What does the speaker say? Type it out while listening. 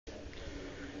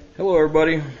Hello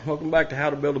everybody, welcome back to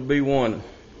How to Build a B1,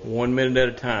 1 minute at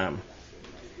a time.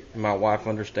 My wife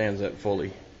understands that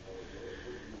fully.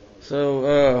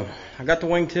 So I got the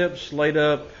wing tips laid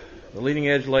up, the leading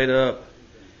edge laid up.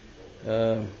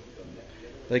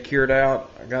 They cured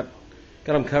out. I got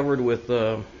them covered with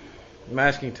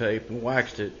masking tape and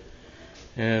waxed it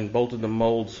and bolted the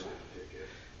molds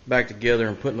back together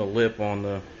and putting a lip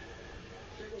on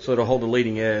so it'll hold the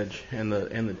leading edge and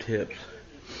the tips.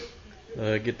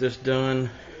 Get this done,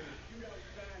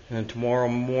 and tomorrow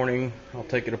morning I'll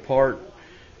take it apart,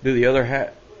 do the other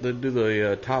half, do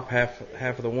the top half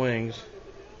of the wings,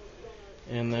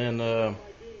 and then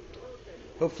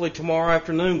hopefully tomorrow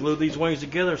afternoon glue these wings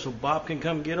together so Bob can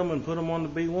come get them and put them on the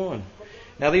B1.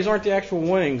 Now these aren't the actual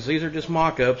wings; these are just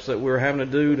mock-ups that we're having to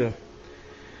do to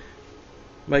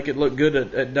make it look good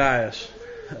at Dias.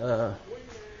 But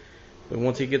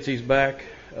once he gets these back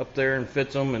up there and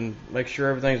fits them and makes sure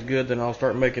everything's good, then I'll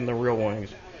start making the real wings,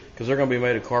 because they're going to be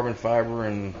made of carbon fiber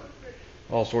and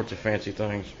all sorts of fancy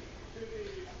things.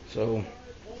 So,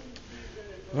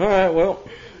 alright, well,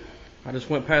 I just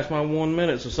went past my 1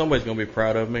 minute, so somebody's going to be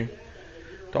proud of me.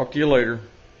 Talk to you later.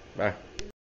 Bye.